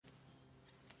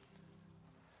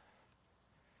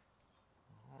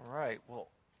right. Well,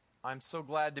 I'm so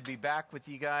glad to be back with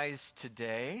you guys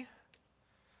today.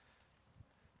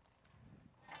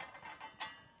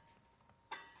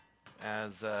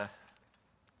 As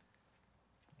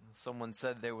someone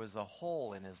said, there was a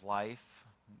hole in his life,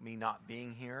 me not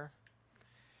being here.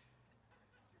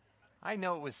 I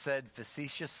know it was said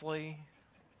facetiously,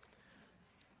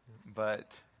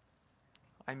 but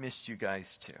I missed you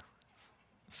guys too.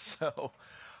 So,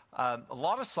 a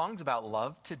lot of songs about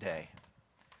love today.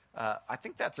 I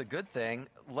think that's a good thing.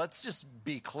 Let's just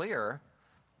be clear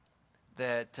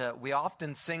that we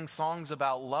often sing songs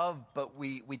about love, but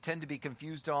we tend to be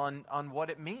confused on what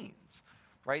it means,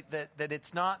 right? That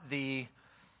it's not the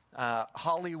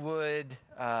Hollywood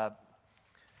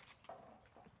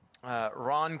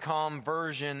rom-com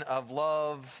version of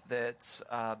love that's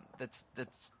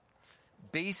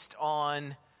based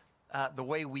on the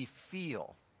way we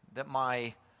feel. That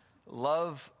my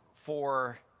love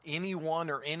for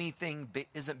anyone or anything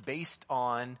isn't based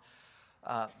on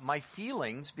my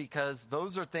feelings, because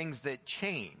those are things that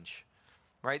change,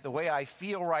 right? The way I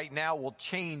feel right now will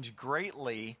change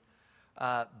greatly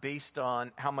based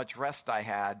on how much rest I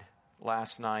had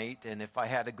last night and if I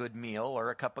had a good meal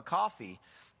or a cup of coffee.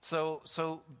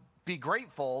 So be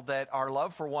grateful that our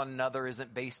love for one another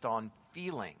isn't based on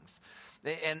feelings.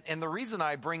 And the reason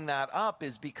I bring that up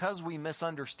is because we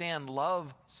misunderstand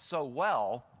love so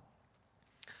well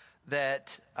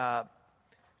that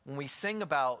when we sing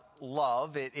about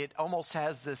love, it almost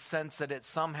has this sense that it's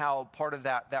somehow part of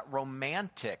that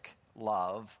romantic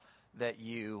love that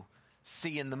you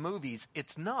see in the movies.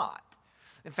 It's not.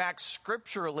 In fact,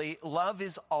 scripturally, love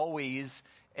is always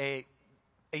a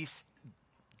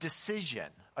decision,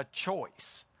 a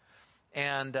choice.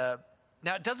 And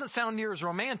now, it doesn't sound near as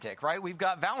romantic, right? We've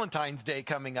got Valentine's Day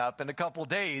coming up in a couple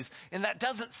days, and that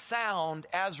doesn't sound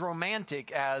as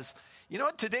romantic as, you know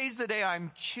what, today's the day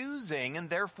I'm choosing, and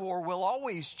therefore will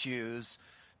always choose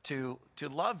to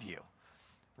love you,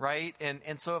 right?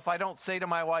 And so if I don't say to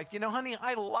my wife, honey,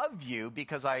 I love you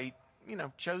because I,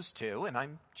 chose to, and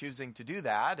I'm choosing to do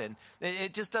that, and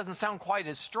it just doesn't sound quite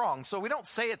as strong. So we don't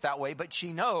say it that way, but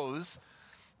she knows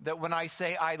that when I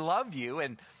say I love you,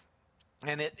 and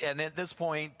at this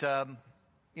point,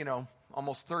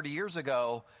 almost 30 years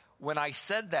ago, when I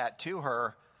said that to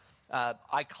her,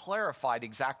 I clarified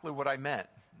exactly what I meant.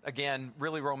 Again,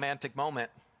 really romantic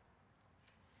moment.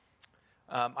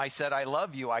 I said, I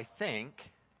love you, I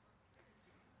think.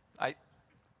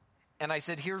 And I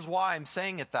said, here's why I'm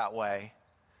saying it that way.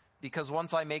 Because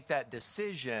once I make that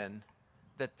decision,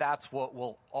 that's what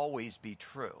will always be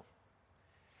true.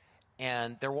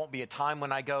 And there won't be a time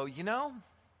when I go,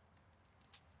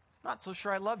 not so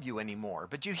sure I love you anymore.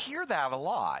 But you hear that a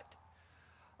lot.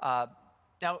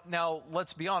 Now,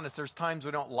 let's be honest. There's times we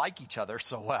don't like each other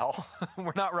so well.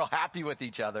 We're not real happy with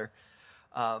each other.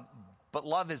 But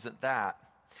love isn't that.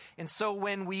 And so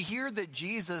when we hear that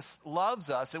Jesus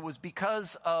loves us, it was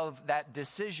because of that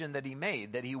decision that he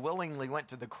made, that he willingly went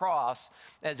to the cross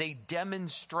as a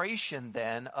demonstration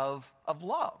then of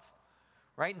love.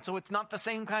 Right? And so it's not the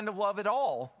same kind of love at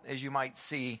all as you might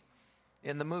see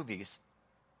in the movies.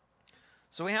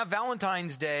 So we have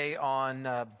Valentine's Day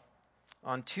on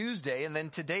Tuesday, and then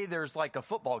today there's like a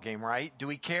football game, right? Do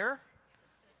we care?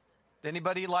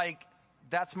 Anybody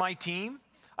that's my team?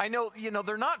 I know,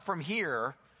 they're not from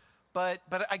here, but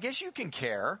I guess you can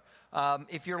care.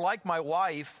 If you're like my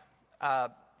wife,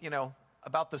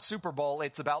 about the Super Bowl,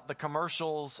 it's about the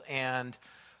commercials and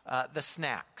the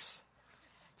snacks.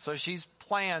 So she's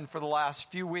planned for the last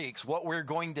few weeks what we're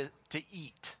going to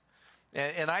eat.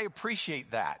 And I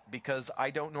appreciate that, because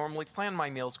I don't normally plan my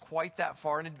meals quite that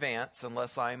far in advance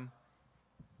unless I'm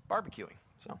barbecuing.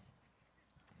 So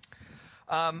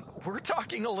we're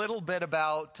talking a little bit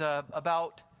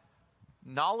about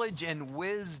knowledge and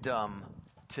wisdom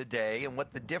today and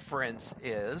what the difference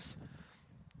is.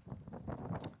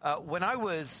 When I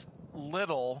was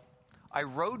little, I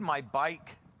rode my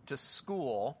bike to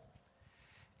school.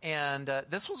 And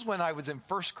this was when I was in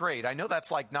first grade. I know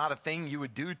that's not a thing you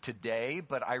would do today,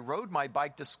 but I rode my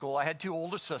bike to school. I had two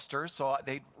older sisters, so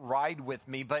they'd ride with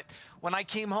me. But when I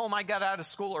came home, I got out of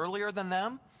school earlier than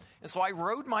them. And so I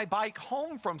rode my bike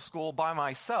home from school by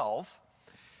myself.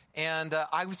 And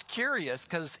I was curious,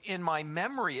 because in my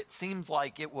memory, it seems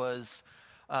like it was,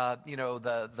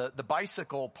 the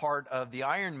bicycle part of the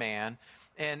Ironman.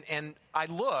 And I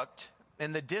looked.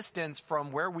 And the distance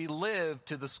from where we lived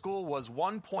to the school was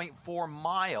 1.4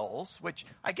 miles, which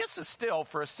I guess is still,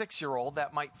 for a 6-year-old,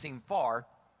 that might seem far.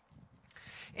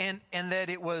 And that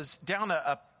it was down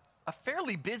a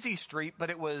fairly busy street,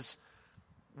 but it was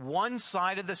one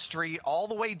side of the street all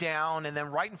the way down, and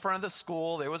then right in front of the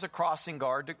school, there was a crossing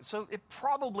guard. So it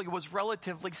probably was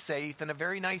relatively safe in a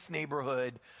very nice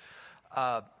neighborhood.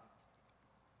 But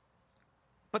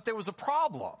there was a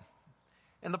problem.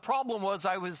 And the problem was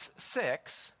I was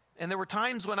 6, and there were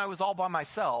times when I was all by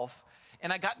myself,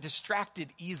 and I got distracted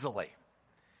easily.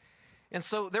 And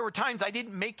so there were times I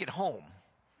didn't make it home.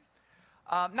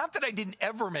 Not that I didn't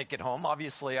ever make it home.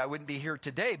 Obviously, I wouldn't be here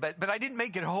today. But I didn't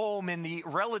make it home in the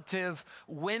relative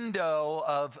window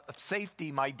of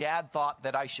safety my dad thought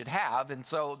that I should have. And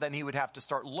so then he would have to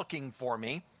start looking for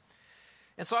me.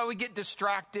 And so I would get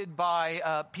distracted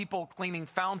by people cleaning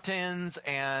fountains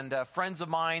and friends of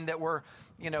mine that were,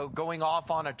 going off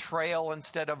on a trail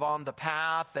instead of on the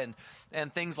path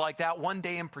and things like that. One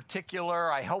day in particular,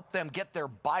 I helped them get their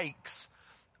bikes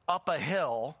up a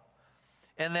hill.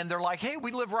 And then they're like, hey, we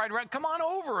live right around, come on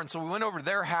over. And so we went over to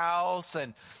their house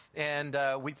and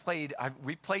we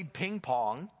played ping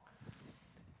pong.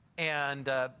 And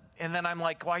then I'm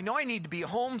like, well, I know I need to be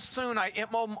home soon. It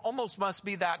almost must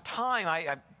be that time.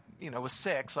 I was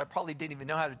 6, so I probably didn't even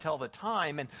know how to tell the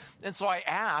time. And so I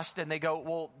asked, and they go,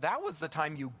 well, that was the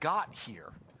time you got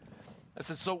here. I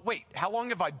said, so wait, how long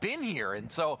have I been here?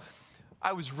 And so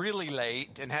I was really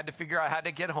late and had to figure out how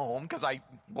to get home because I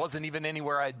wasn't even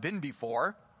anywhere I'd been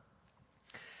before.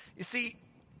 You see,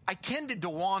 I tended to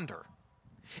wander.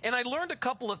 And I learned a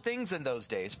couple of things in those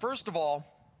days. First of all,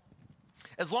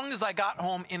 as long as I got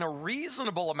home in a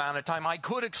reasonable amount of time, I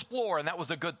could explore, and that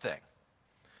was a good thing.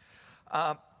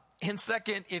 And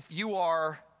second, if you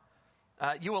allow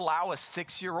a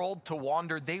 6-year-old to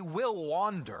wander, they will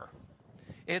wander.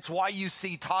 It's why you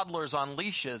see toddlers on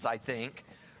leashes, I think.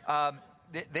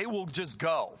 They will just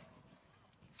go.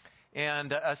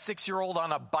 And a 6-year-old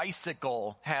on a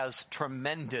bicycle has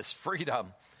tremendous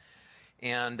freedom.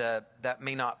 And that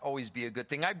may not always be a good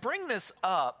thing. I bring this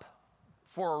up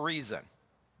for a reason.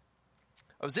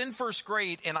 I was in first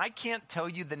grade, and I can't tell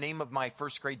you the name of my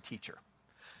first grade teacher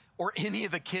or any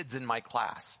of the kids in my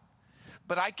class.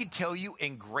 But I could tell you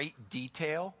in great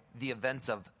detail the events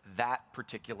of that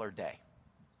particular day.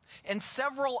 And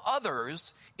several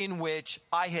others in which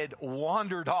I had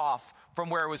wandered off from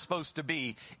where I was supposed to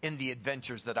be in the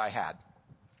adventures that I had.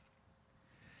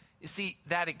 You see,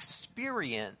 that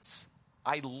experience,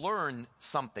 I learned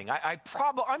something.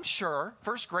 I'm sure,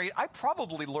 first grade, I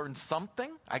probably learned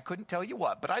something. I couldn't tell you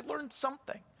what, but I learned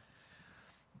something.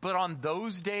 But on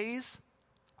those days,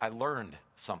 I learned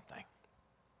something.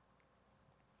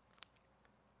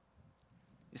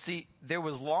 You see, there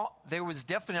was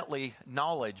definitely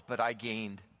knowledge, but I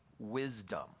gained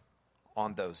wisdom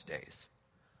on those days.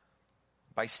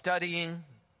 By studying,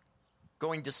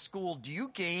 going to school, do you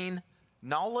gain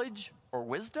knowledge or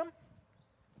wisdom?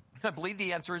 I believe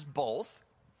the answer is both,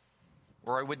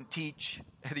 or I wouldn't teach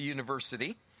at a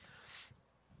university.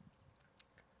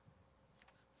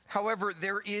 However,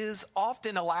 there is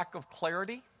often a lack of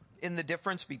clarity in the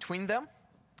difference between them.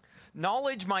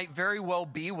 Knowledge might very well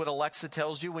be what Alexa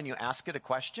tells you when you ask it a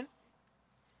question.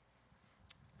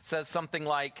 It says something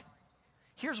like,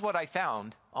 here's what I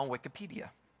found on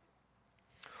Wikipedia.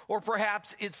 Or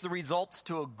perhaps it's the results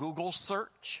to a Google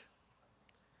search.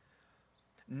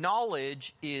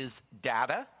 Knowledge is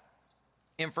data,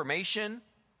 information,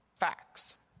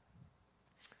 facts.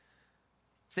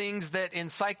 Things that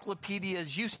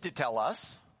encyclopedias used to tell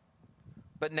us,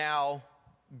 but now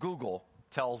Google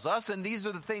tells us. And these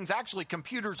are the things actually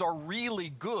computers are really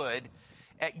good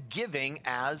at giving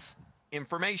as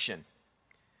information.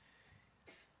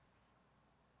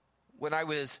 When I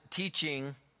was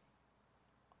teaching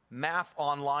math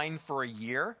online for a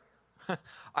year,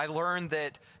 I learned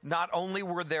that not only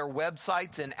were there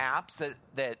websites and apps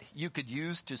that you could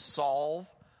use to solve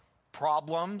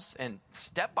problems and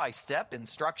step-by-step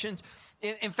instructions.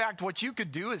 In fact, what you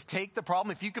could do is take the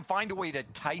problem. If you could find a way to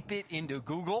type it into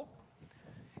Google,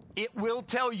 it will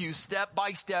tell you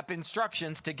step-by-step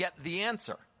instructions to get the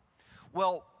answer.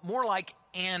 Well, more like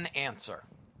an answer.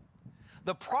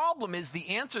 The problem is the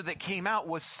answer that came out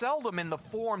was seldom in the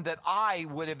form that I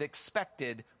would have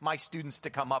expected my students to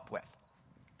come up with.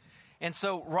 And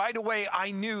so right away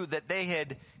I knew that they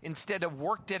had, instead of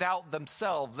worked it out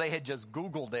themselves, they had just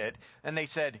Googled it and they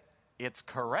said, it's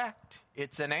correct.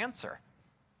 It's an answer.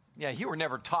 Yeah, you were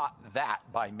never taught that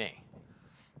by me.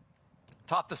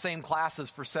 Taught the same classes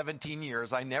for 17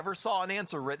 years. I never saw an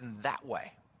answer written that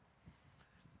way.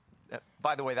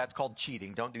 By the way, that's called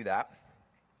cheating. Don't do that.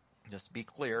 Just to be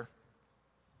clear.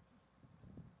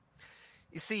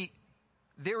 You see,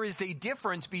 there is a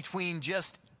difference between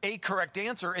just a correct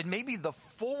answer and maybe the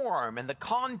form and the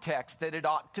context that it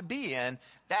ought to be in.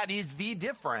 That is the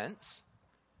difference.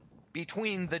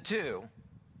 between the two.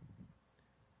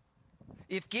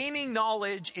 If gaining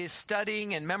knowledge is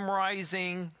studying and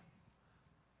memorizing,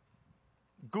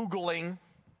 Googling,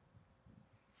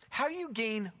 how do you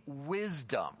gain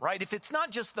wisdom, right? If it's not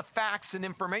just the facts and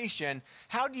information,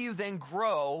 how do you then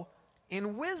grow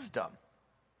in wisdom?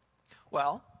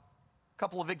 Well, a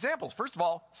couple of examples. First of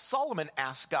all, Solomon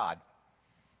asked God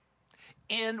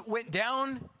and went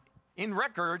down in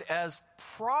record as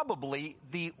probably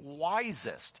the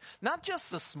wisest, not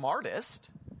just the smartest,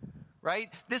 right?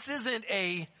 This isn't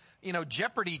a,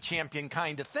 Jeopardy champion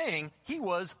kind of thing. He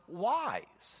was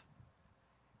wise.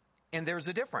 And there's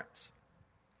a difference.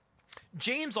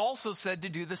 James also said to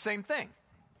do the same thing.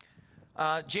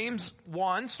 James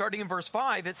 1, starting in verse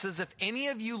 5, it says, if any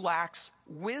of you lacks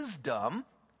wisdom,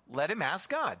 let him ask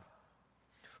God,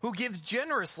 who gives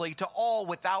generously to all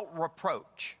without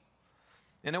reproach,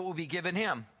 and it will be given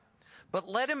him. But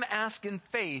let him ask in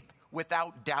faith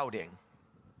without doubting.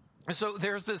 So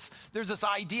there's this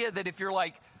idea that if you're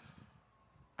like,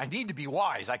 I need to be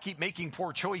wise. I keep making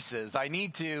poor choices. I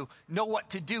need to know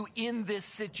what to do in this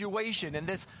situation, in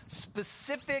this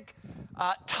specific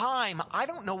time. I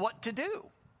don't know what to do.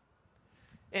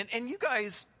 And you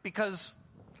guys, because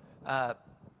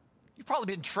you've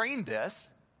probably been trained this,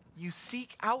 you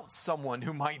seek out someone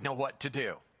who might know what to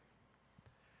do.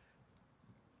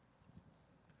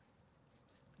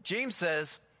 James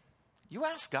says, you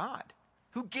ask God,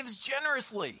 who gives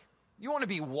generously. You want to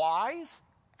be wise?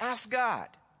 Ask God.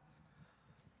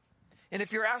 And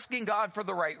if you're asking God for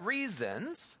the right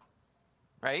reasons,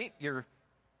 right, you're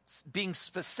being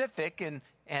specific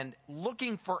and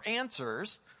looking for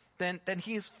answers, then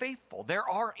he is faithful. There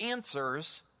are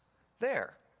answers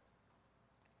there.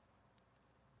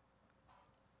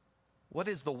 What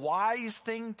is the wise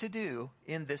thing to do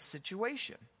in this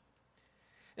situation?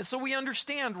 And so we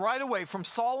understand right away from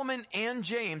Solomon and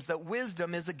James that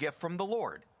wisdom is a gift from the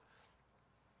Lord.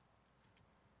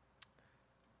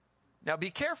 Now be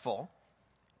careful,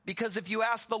 because if you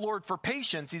ask the Lord for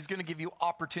patience, he's going to give you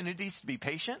opportunities to be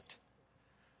patient.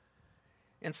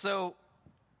 And so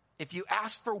if you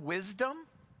ask for wisdom,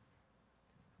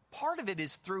 part of it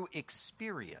is through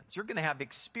experience. You're going to have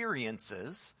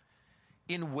experiences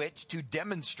in which to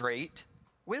demonstrate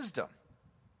wisdom.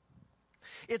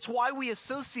 It's why we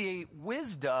associate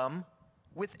wisdom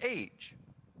with age.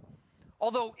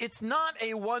 Although it's not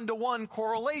a one-to-one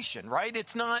correlation, right?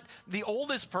 It's not the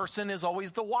oldest person is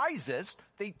always the wisest.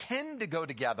 They tend to go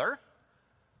together.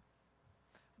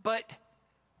 But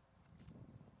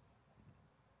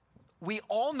we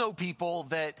all know people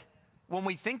that when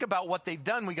we think about what they've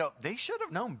done, we go, they should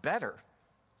have known better.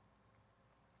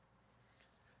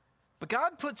 But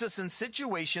God puts us in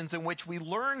situations in which we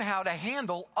learn how to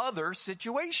handle other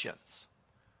situations.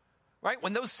 Right?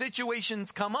 When those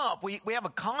situations come up, we have a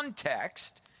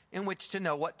context in which to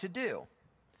know what to do.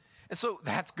 And so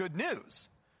that's good news.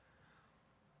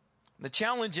 The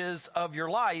challenges of your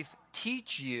life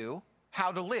teach you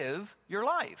how to live your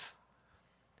life.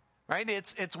 Right?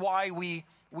 It's why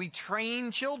we train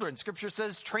children. Scripture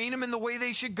says train them in the way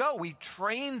they should go. We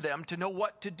train them to know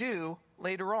what to do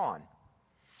later on.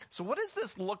 So what does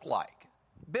this look like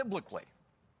biblically?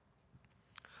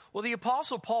 Well, the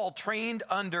Apostle Paul trained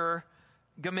under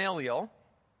Gamaliel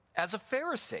as a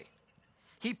Pharisee.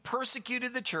 He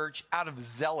persecuted the church out of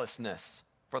zealousness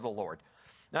for the Lord.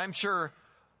 Now, I'm sure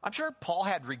Paul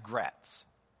had regrets,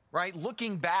 right?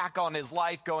 Looking back on his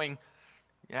life going,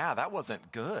 yeah, that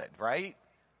wasn't good, right?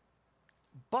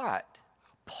 But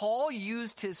Paul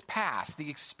used his past, the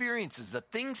experiences, the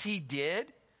things he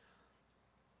did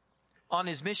on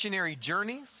his missionary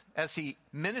journeys, as he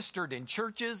ministered in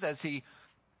churches, as he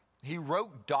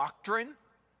wrote doctrine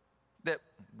that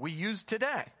we use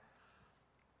today.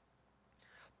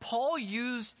 Paul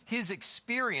used his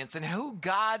experience and who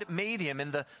God made him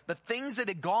and the things that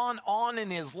had gone on in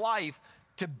his life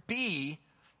to be,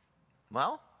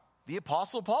 well, the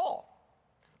Apostle Paul,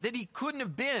 that he couldn't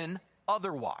have been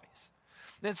otherwise.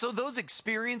 And so those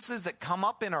experiences that come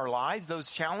up in our lives,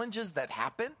 those challenges that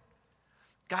happen,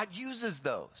 God uses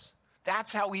those.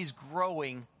 That's how he's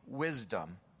growing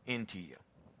wisdom into you.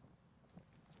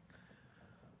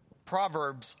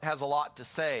 Proverbs has a lot to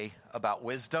say about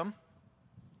wisdom.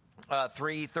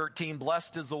 3:13,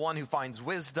 blessed is the one who finds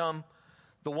wisdom,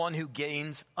 the one who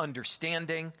gains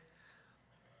understanding.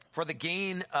 For the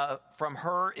gain from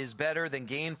her is better than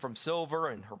gain from silver,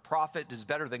 and her profit is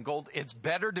better than gold. It's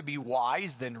better to be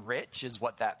wise than rich, is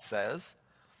what that says.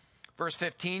 Verse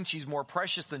 15, she's more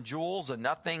precious than jewels, and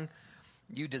nothing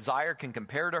you desire can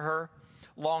compare to her.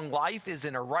 Long life is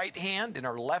in her right hand, in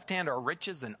her left hand are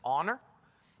riches and honor.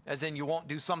 as in you won't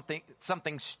do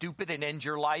something stupid and end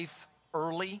your life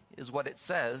early, is what it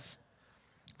says.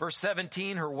 Verse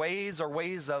 17, her ways are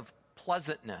ways of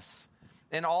pleasantness,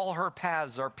 and all her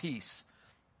paths are peace.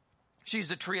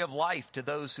 She's a tree of life to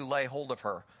those who lay hold of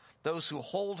her. Those who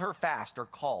hold her fast are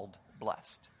called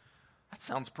blessed. That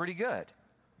sounds pretty good.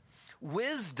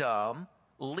 Wisdom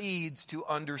leads to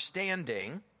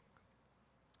understanding.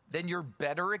 Then you're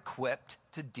better equipped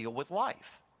to deal with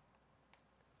life.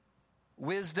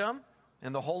 Wisdom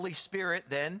and the Holy Spirit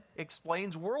then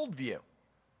explains worldview.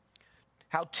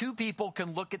 How two people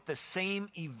can look at the same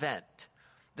event,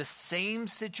 the same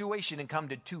situation, and come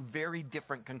to two very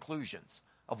different conclusions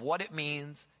of what it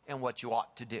means and what you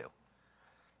ought to do.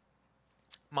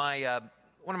 One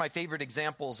of my favorite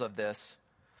examples of this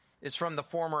is from the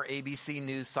former ABC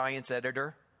News science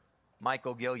editor,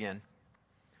 Michael Gillian.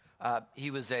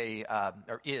 He was he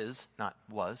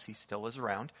still is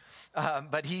around,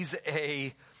 but he's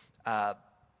a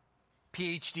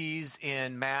PhDs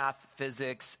in math,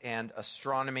 physics, and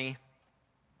astronomy.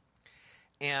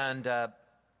 And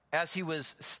as he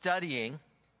was studying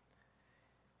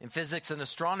in physics and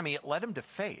astronomy, it led him to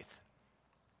faith.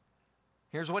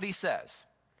 Here's what he says.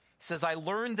 He says, I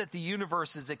learned that the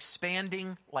universe is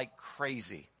expanding like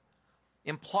crazy,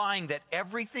 implying that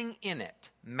everything in it,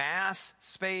 mass,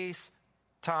 space,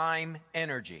 time,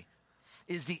 energy,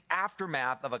 is the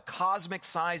aftermath of a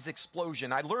cosmic-sized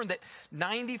explosion. I learned that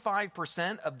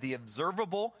 95% of the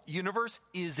observable universe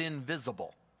is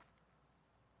invisible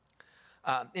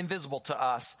to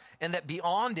us, and that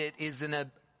beyond it is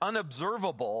an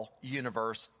unobservable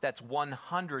universe that's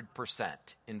 100%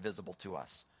 invisible to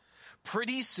us.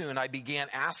 Pretty soon, I began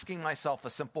asking myself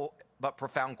a simple but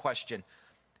profound question.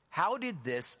 How did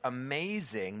this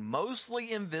amazing,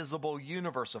 mostly invisible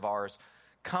universe of ours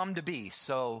come to be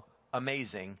so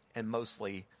amazing and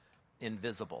mostly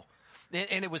invisible?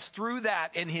 And it was through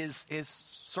that and his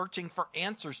searching for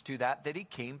answers to that he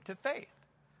came to faith.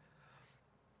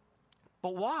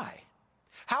 But why?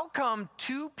 How come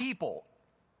two people,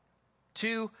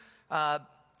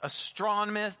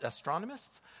 astronomists,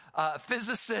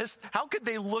 physicists, how could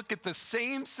they look at the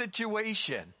same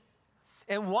situation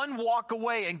and one walk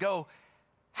away and go,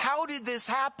 how did this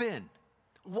happen?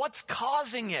 What's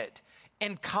causing it?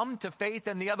 And come to faith,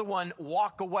 and the other one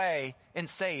walk away and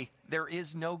say, there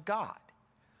is no God.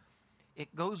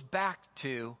 It goes back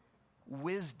to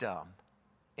wisdom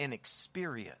and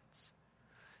experience.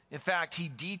 In fact, he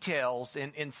details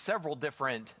in several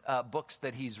different books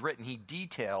that he's written, he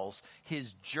details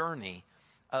his journey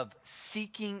of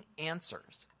seeking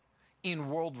answers in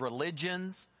world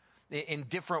religions, in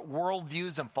different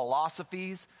worldviews and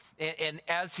philosophies. And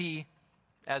as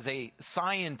a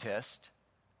scientist,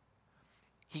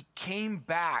 he came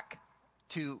back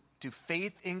to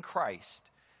faith in Christ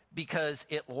because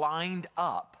it lined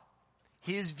up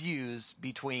his views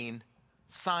between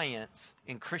science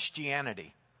and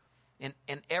Christianity.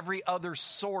 And every other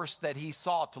source that he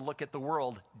saw to look at the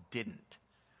world didn't.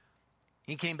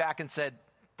 He came back and said,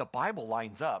 the Bible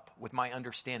lines up with my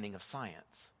understanding of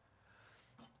science.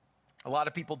 A lot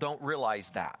of people don't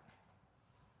realize that.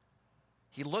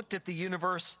 He looked at the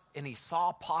universe and he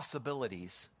saw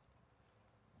possibilities.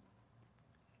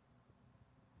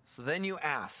 So then you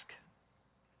ask,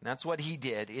 and that's what he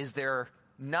did, is there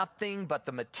nothing but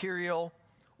the material,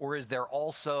 or is there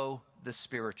also the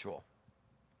spiritual?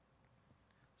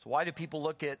 So why do people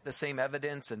look at the same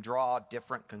evidence and draw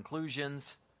different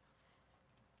conclusions?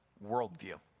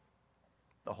 Worldview,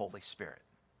 the Holy Spirit.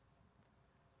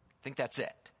 I think that's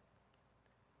it.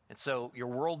 And so your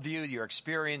worldview, your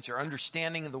experience, your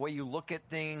understanding of the way you look at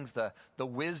things, the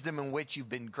wisdom in which you've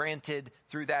been granted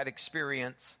through that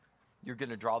experience, you're going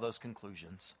to draw those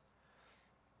conclusions.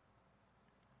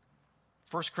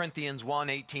 1 Corinthians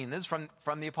 1:18, this is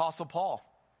from the Apostle Paul,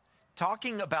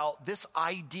 talking about this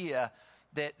idea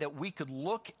that we could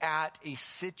look at a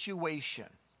situation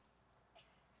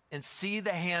and see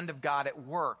the hand of God at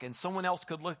work, and someone else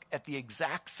could look at the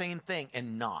exact same thing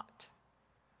and not.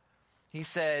 He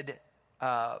said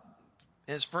in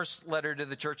his first letter to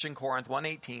the church in Corinth,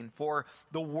 1:18, for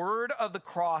the word of the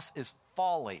cross is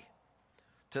folly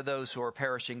to those who are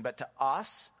perishing, but to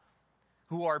us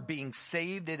who are being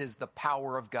saved, it is the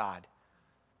power of God.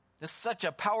 This is such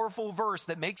a powerful verse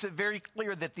that makes it very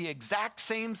clear that the exact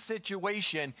same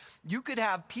situation, you could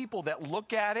have people that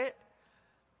look at it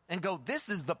and go, this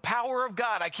is the power of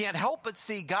God. I can't help but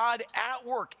see God at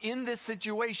work in this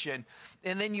situation.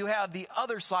 And then you have the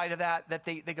other side of that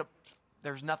they go,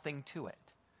 there's nothing to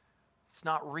it. It's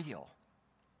not real.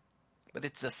 But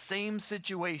it's the same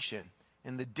situation.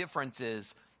 And the difference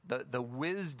is the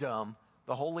wisdom,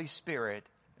 the Holy Spirit,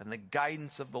 and the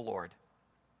guidance of the Lord.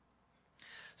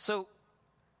 So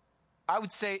I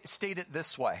would state it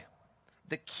this way.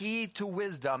 The key to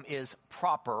wisdom is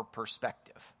proper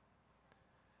perspective.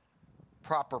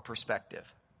 Proper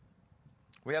perspective.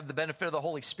 We have the benefit of the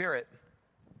Holy Spirit.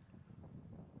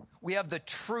 We have the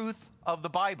truth of the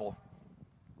Bible.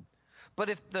 But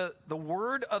if the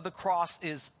word of the cross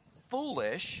is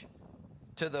foolish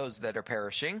to those that are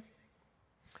perishing,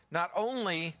 not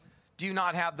only do you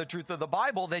not have the truth of the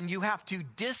Bible, then you have to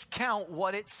discount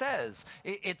what it says.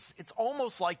 It's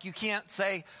almost like you can't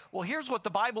say, well, here's what the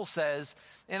Bible says,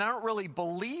 and I don't really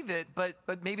believe it, but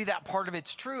maybe that part of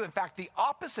it's true. In fact, the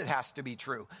opposite has to be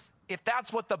true. If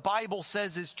that's what the Bible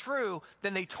says is true,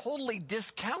 then they totally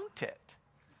discount it.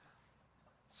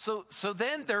 So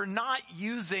then they're not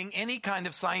using any kind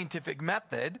of scientific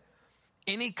method,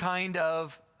 any kind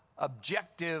of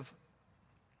objective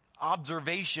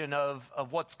observation of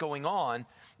what's going on.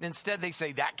 Instead, they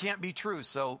say that can't be true,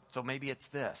 so maybe it's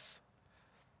this.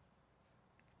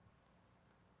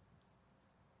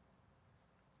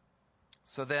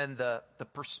 So then the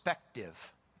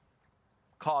perspective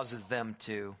causes them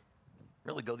to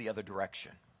really go the other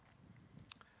direction.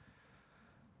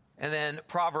 And then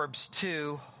Proverbs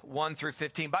 2, 1 through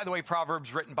 15. By the way,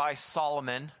 Proverbs written by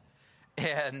Solomon,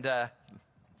 and the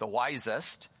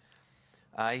wisest.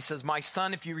 He says, my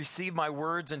son, if you receive my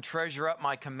words and treasure up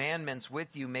my commandments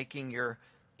with you, making your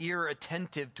ear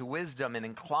attentive to wisdom and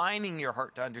inclining your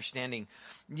heart to understanding.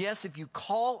 Yes, if you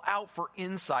call out for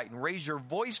insight and raise your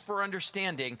voice for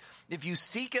understanding, if you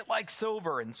seek it like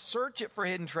silver and search it for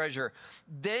hidden treasure,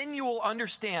 then you will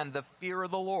understand the fear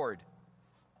of the Lord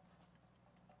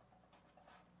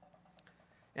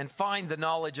and find the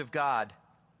knowledge of God.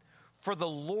 For the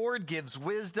Lord gives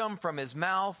wisdom, from his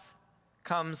mouth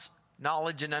comes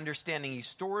knowledge and understanding. He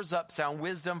stores up sound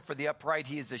wisdom for the upright.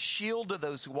 He is a shield to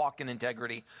those who walk in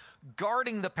integrity,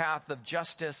 guarding the path of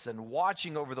justice and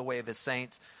watching over the way of his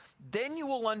saints. Then you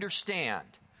will understand.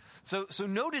 So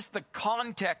notice the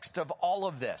context of all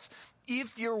of this.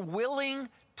 If you're willing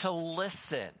to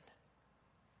listen,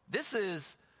 this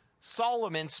is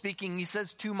Solomon speaking, he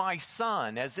says, to my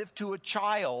son, as if to a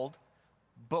child,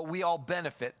 but we all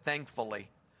benefit, thankfully.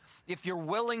 If you're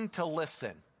willing to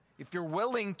listen, if you're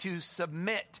willing to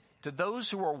submit to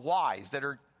those who are wise, that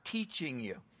are teaching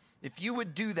you, if you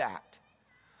would do that,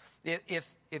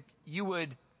 if you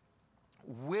would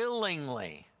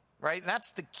willingly, right?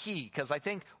 That's the key, because I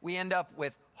think we end up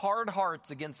with hard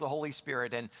hearts against the Holy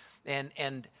Spirit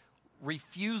and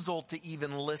refusal to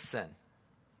even listen.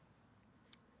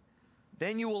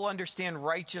 Then you will understand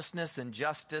righteousness and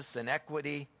justice and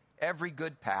equity, every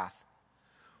good path.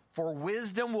 For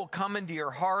wisdom will come into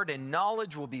your heart, and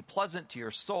knowledge will be pleasant to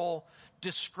your soul.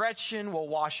 Discretion will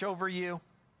watch over you.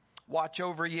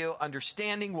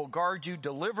 Understanding will guard you,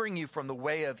 delivering you from the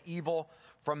way of evil,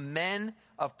 from men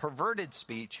of perverted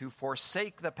speech who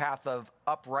forsake the path of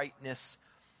uprightness,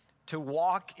 to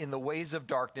walk in the ways of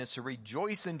darkness, who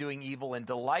rejoice in doing evil and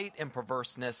delight in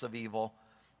perverseness of evil,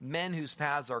 men whose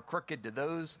paths are crooked, to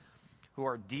those who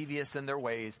are devious in their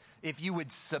ways. If you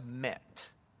would submit,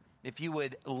 if you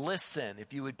would listen,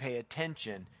 if you would pay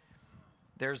attention,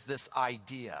 there's this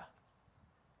idea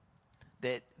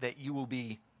that you will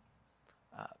be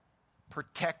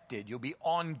protected, you'll be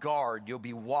on guard, you'll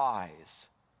be wise.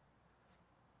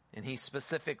 And he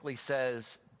specifically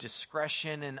says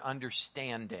discretion and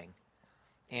understanding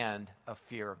and a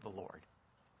fear of the Lord.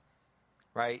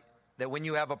 Right? That when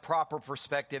you have a proper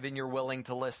perspective and you're willing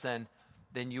to listen,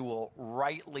 then you will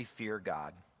rightly fear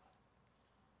God.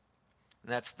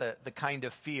 And that's the kind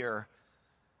of fear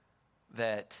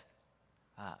that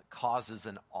causes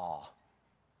an awe.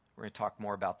 We're going to talk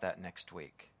more about that next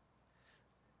week.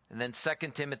 And then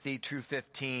 2 Timothy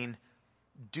 2:15,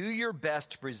 do your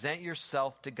best to present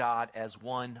yourself to God as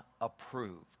one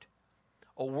approved,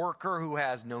 a worker who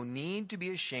has no need to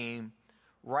be ashamed,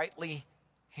 rightly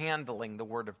handling the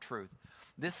word of truth.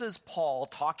 This is Paul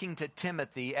talking to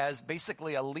Timothy as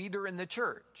basically a leader in the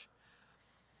church.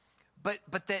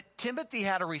 But that Timothy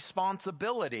had a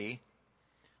responsibility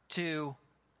to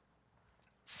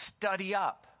study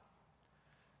up,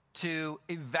 to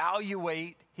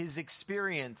evaluate his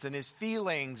experience and his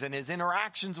feelings and his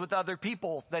interactions with other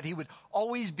people, that he would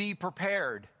always be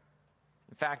prepared.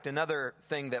 In fact, another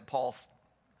thing that Paul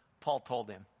told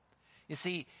him, you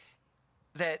see,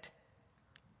 that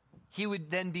he would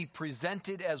then be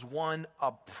presented as one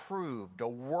approved, a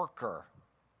worker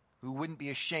who wouldn't be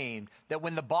ashamed, that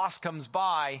when the boss comes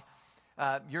by,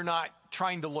 you're not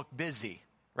trying to look busy,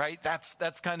 right?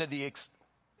 That's kind of the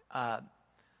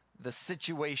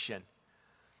situation.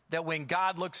 That when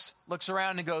God looks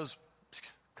around and goes,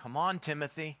 come on,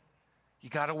 Timothy, you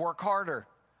got to work harder.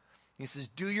 He says,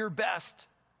 do your best,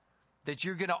 that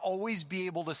you're going to always be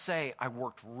able to say, I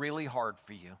worked really hard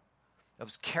for you. I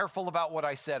was careful about what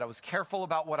I said. I was careful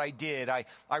about what I did. I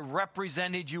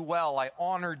represented you well. I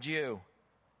honored you.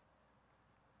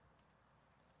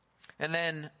 And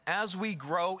then as we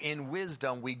grow in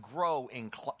wisdom, we grow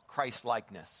in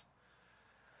Christ-likeness.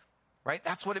 Right?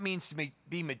 That's what it means to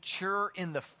be mature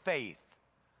in the faith.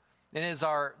 And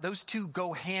those two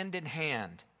go hand in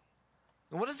hand.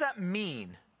 And what does that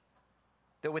mean?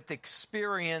 That with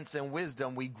experience and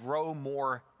wisdom, we grow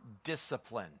more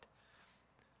disciplined.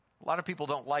 A lot of people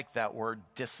don't like that word,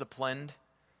 disciplined.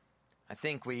 I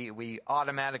think we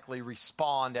automatically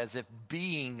respond as if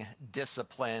being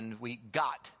disciplined, we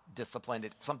got disciplined.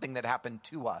 It's something that happened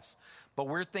to us. But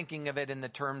we're thinking of it in the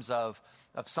terms of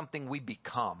something we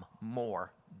become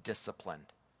more disciplined.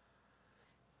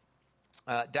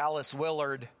 Dallas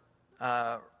Willard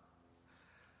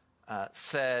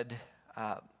said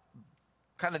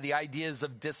kind of the ideas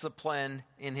of discipline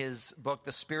in his book,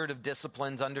 The Spirit of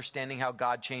Disciplines, Understanding How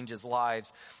God Changes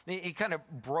Lives. He kind of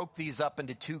broke these up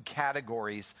into two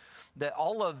categories. That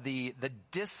all of the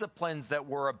disciplines that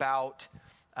were about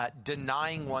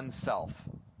denying oneself,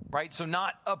 right? So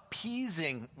not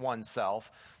appeasing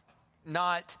oneself,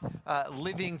 not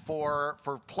living for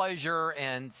pleasure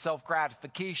and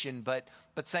self-gratification, but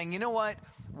saying, you know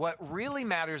what really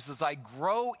matters is I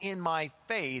grow in my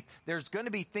faith. There's going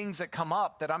to be things that come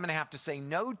up that I'm going to have to say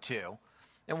no to.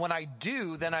 And when I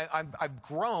do, then I've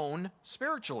grown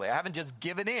spiritually. I haven't just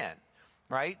given in,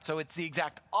 right? So it's the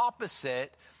exact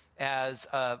opposite as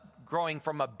growing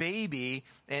from a baby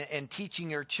and teaching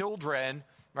your children,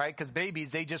 right? Because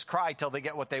babies, they just cry till they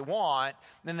get what they want.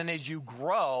 And then as you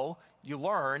grow, you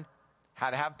learn how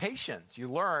to have patience. You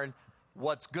learn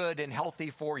what's good and healthy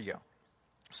for you.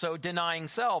 So denying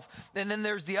self. And then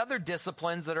there's the other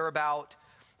disciplines that are about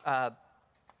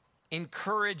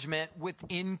encouragement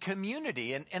within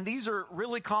community. And these are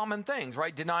really common things,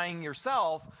 right? Denying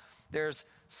yourself. There's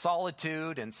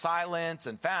solitude and silence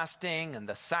and fasting and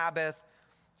the Sabbath,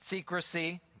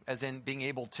 secrecy, as in being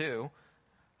able to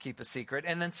keep a secret,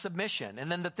 and then submission.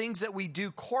 And then the things that we do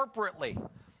corporately,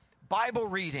 Bible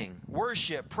reading,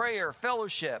 worship, prayer,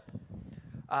 fellowship,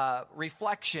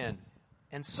 reflection,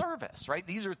 and service, right?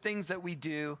 These are things that we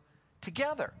do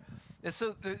together. And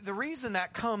so the reason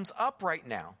that comes up right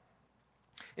now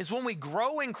is when we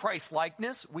grow in Christ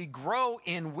likeness, we grow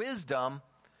in wisdom,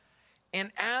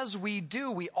 and as we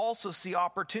do, we also see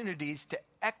opportunities to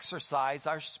exercise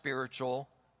our spiritual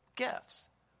gifts,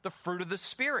 the fruit of the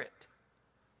Spirit,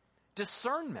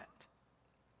 discernment.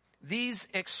 These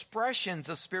expressions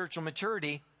of spiritual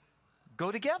maturity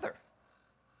go together.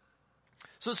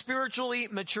 So spiritually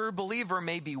mature believer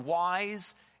may be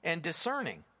wise and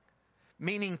discerning,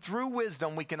 meaning through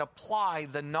wisdom we can apply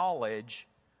the knowledge,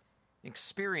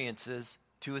 experiences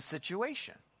to a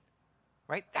situation,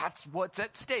 right? That's what's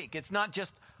at stake. It's not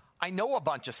just, I know a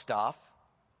bunch of stuff,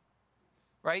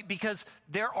 right? Because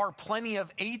there are plenty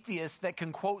of atheists that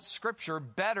can quote scripture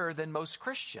better than most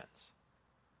Christians.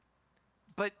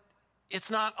 But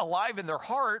it's not alive in their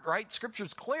heart, right?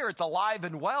 Scripture's clear. It's alive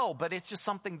and well, but it's just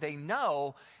something they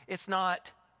know. It's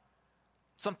not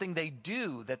something they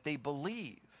do, that they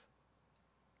believe.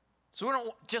 So we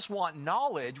don't just want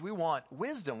knowledge. We want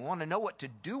wisdom. We want to know what to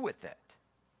do with it.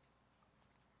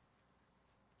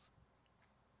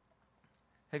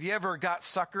 Have you ever got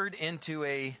suckered into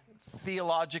a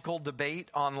theological debate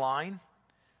online?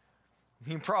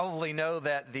 You probably know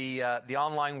that the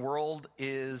online world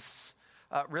is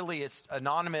really it's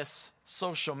anonymous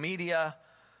social media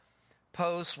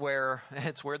posts where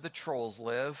it's where the trolls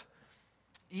live.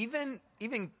 Even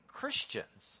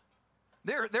Christians.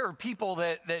 There are people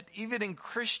that even in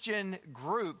Christian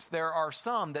groups, there are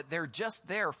some that they're just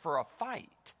there for a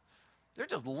fight. They're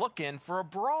just looking for a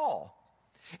brawl.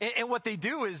 And what they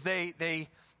do is they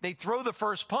throw the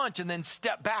first punch and then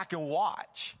step back and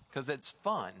watch because it's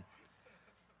fun.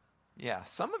 Yeah,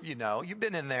 some of you know. You've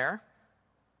been in there.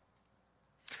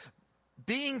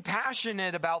 Being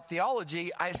passionate about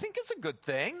theology, I think is a good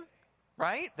thing,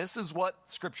 right? This is what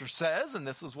Scripture says, and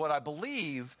this is what I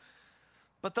believe.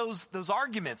 But those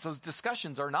arguments, those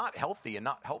discussions are not healthy and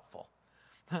not helpful.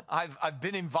 I've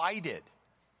been invited.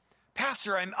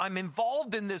 Pastor, I'm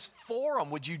involved in this forum.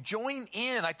 Would you join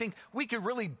in? I think we could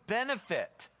really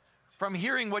benefit from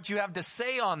hearing what you have to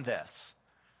say on this.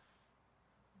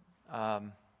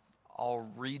 I'll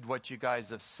read what you guys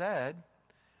have said.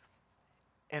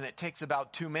 And it takes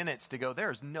about 2 minutes to go,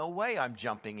 there's no way I'm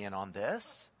jumping in on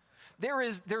this.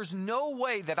 There's no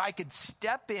way that I could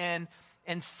step in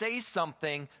and say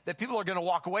something that people are going to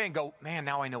walk away and go, man,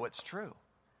 now I know it's true.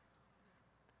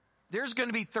 There's going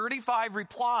to be 35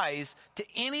 replies to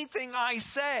anything I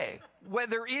say,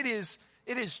 whether it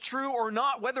is true or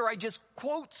not, whether I just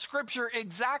quote scripture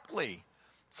exactly.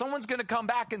 Someone's going to come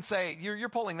back and say, you're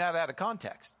pulling that out of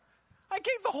context. I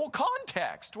gave the whole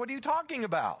context. What are you talking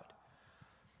about?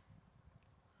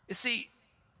 You see,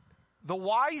 the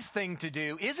wise thing to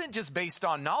do isn't just based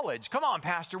on knowledge. Come on,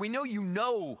 Pastor, we know you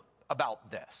know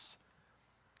about this.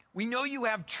 We know you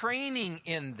have training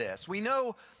in this. We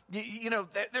know,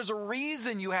 there's a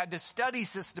reason you had to study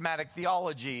systematic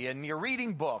theology and you're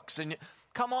reading books. And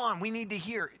come on, we need to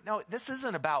hear. No, this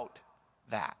isn't about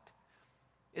that.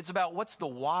 It's about what's the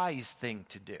wise thing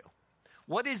to do.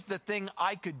 What is the thing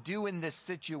I could do in this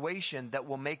situation that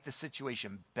will make the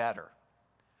situation better?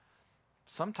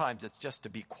 Sometimes it's just to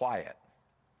be quiet.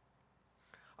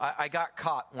 I got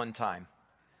caught one time.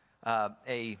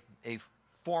 A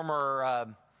former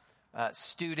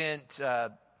student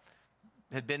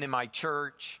had been in my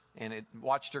church and had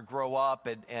watched her grow up.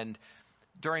 And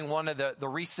during one of the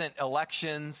recent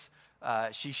elections,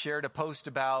 she shared a post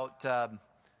about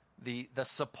the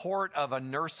support of a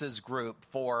nurses group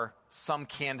for some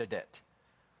candidate.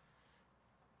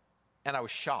 And I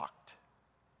was shocked.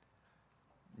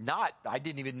 I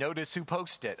didn't even notice who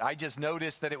posted it. I just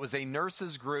noticed that it was a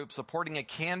nurses group supporting a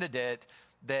candidate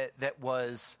that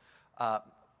was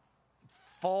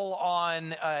full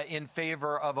on in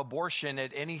favor of abortion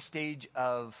at any stage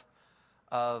of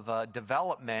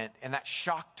development, and that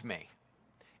shocked me.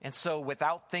 And so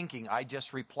without thinking, I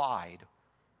just replied,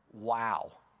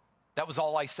 wow. That was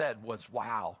all I said was,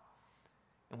 wow.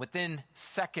 And within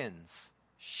seconds,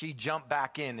 she jumped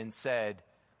back in and said,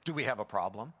 do we have a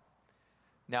problem?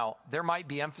 Now, there might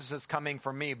be emphasis coming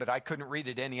from me, but I couldn't read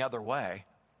it any other way.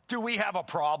 Do we have a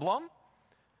problem?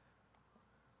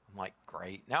 I'm like,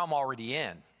 great. Now I'm already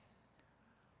in.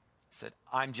 I said,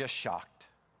 I'm just shocked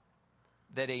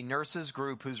that a nurses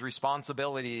group whose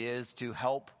responsibility is to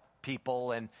help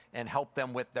people and help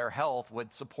them with their health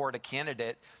would support a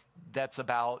candidate that's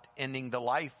about ending the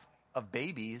life of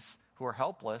babies who are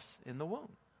helpless in the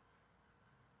womb.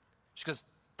 She goes,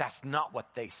 that's not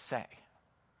what they say.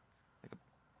 I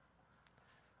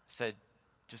said,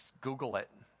 just Google it.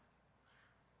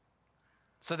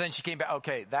 So then she came back,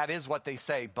 okay, that is what they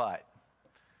say, but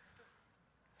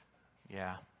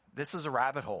yeah, this is a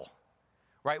rabbit hole,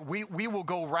 right? We will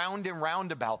go round and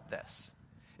round about this.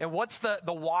 And what's the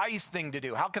wise thing to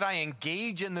do? How can I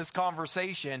engage in this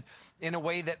conversation in a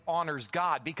way that honors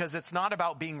God? Because it's not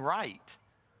about being right.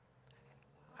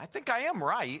 I think I am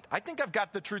right. I think I've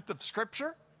got the truth of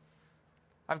Scripture.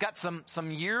 I've got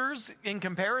some years in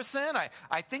comparison.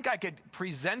 I think I could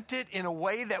present it in a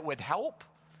way that would help.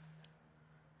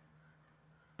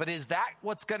 But is that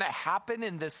what's going to happen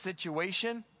in this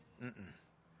situation?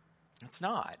 It's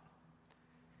not.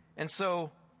 And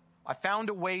so I found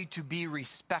a way to be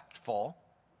respectful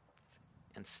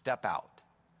and step out.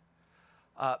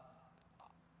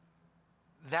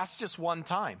 That's just one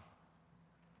time.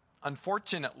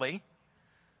 Unfortunately,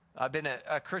 I've been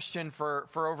a Christian for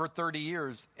over 30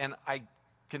 years, and I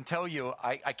can tell you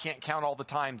I can't count all the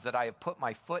times that I have put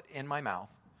my foot in my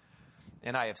mouth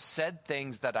and I have said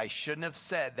things that I shouldn't have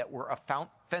said that were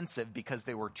offensive because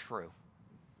they were true.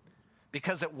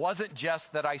 Because it wasn't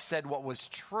just that I said what was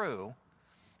true,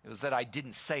 it was that I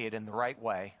didn't say it in the right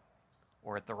way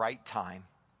or at the right time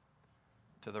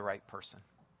to the right person.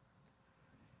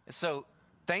 And so,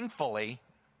 thankfully,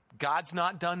 God's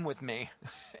not done with me,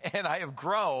 and I have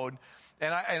grown,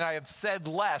 and I have said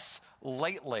less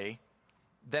lately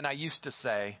than I used to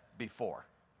say before,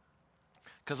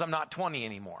 because I'm not 20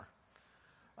 anymore.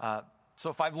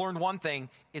 So if I've learned one thing,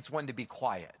 it's when to be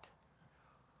quiet.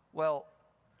 Well,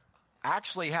 I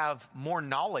actually have more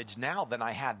knowledge now than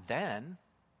I had then.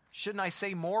 Shouldn't I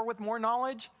say more with more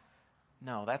knowledge?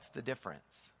 No, that's the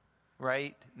difference,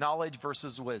 right? Knowledge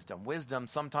versus wisdom. Wisdom,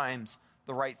 sometimes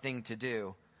the right thing to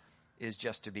do is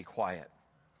just to be quiet.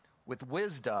 With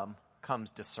wisdom comes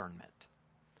discernment,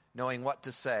 knowing what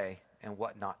to say and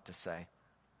what not to say.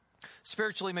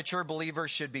 Spiritually mature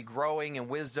believers should be growing in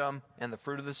wisdom and the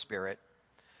fruit of the Spirit.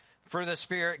 Fruit of the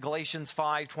Spirit, Galatians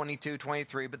 5, 22,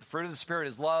 23. But the fruit of the Spirit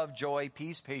is love, joy,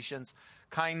 peace, patience,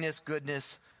 kindness,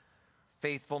 goodness,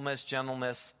 faithfulness,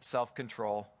 gentleness,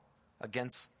 self-control.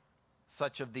 Against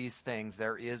such of these things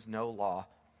there is no law.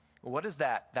 What does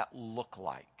that look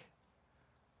like?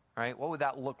 Right? What would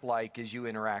that look like as you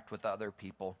interact with other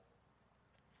people?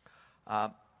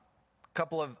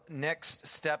 Couple of next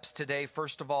steps today.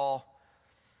 First of all,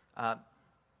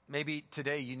 maybe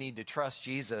today you need to trust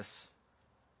Jesus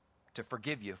to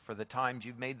forgive you for the times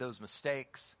you've made those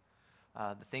mistakes,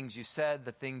 the things you said,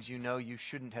 the things you know you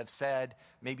shouldn't have said.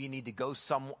 Maybe you need to go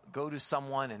to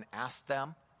someone and ask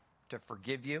them to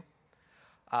forgive you.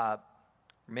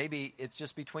 Maybe it's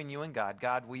just between you and God.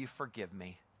 God, will you forgive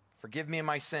me? Forgive me of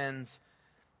my sins,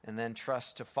 and then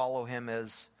trust to follow him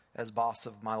as boss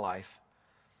of my life.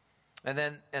 And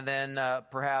then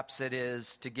perhaps it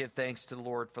is to give thanks to the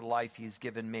Lord for the life he's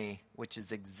given me, which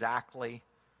is exactly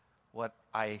what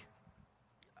I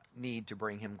need to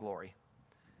bring him glory.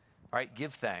 All right,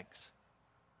 give thanks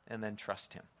and then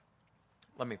trust him.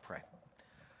 Let me pray.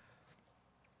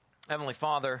 Heavenly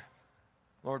Father,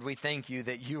 Lord, we thank you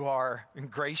that you are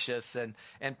gracious, and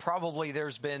probably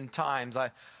there's been times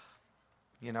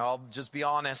I'll just be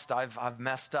honest, I've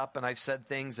messed up and I've said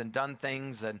things and done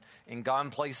things and gone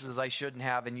places I shouldn't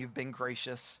have, and you've been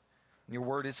gracious. Your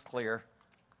word is clear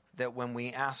that when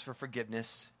we ask for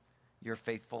forgiveness, you're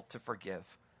faithful to forgive.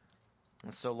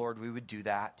 And so, Lord, we would do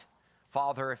that.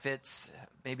 Father, if it's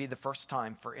maybe the first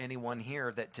time for anyone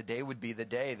here that today would be the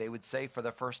day they would say for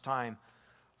the first time,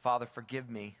 Father, forgive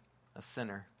me, a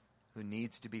sinner who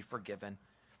needs to be forgiven.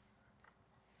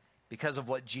 Because of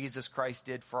what Jesus Christ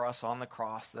did for us on the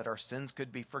cross, that our sins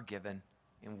could be forgiven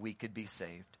and we could be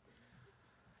saved.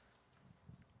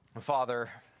 Father,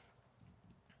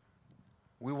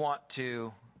 we want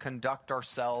to conduct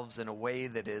ourselves in a way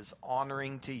that is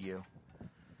honoring to you.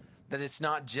 That it's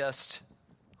not just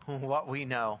what we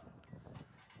know.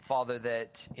 Father,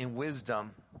 that in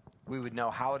wisdom we would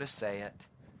know how to say it.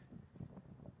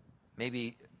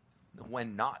 Maybe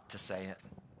when not to say it.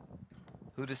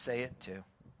 Who to say it to.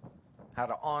 How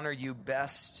to honor you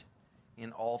best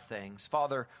in all things.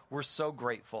 Father, we're so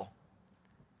grateful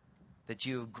that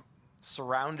you've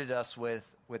surrounded us with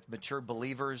mature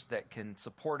believers that can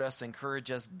support us,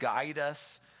 encourage us, guide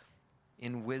us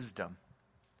in wisdom.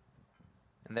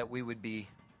 And that we would be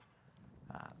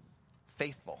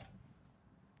faithful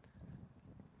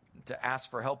to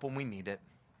ask for help when we need it.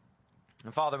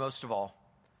 And Father, most of all,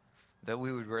 that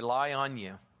we would rely on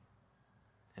you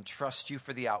and trust you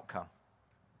for the outcome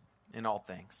in all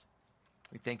things.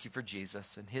 We thank you for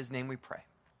Jesus. In his name we pray.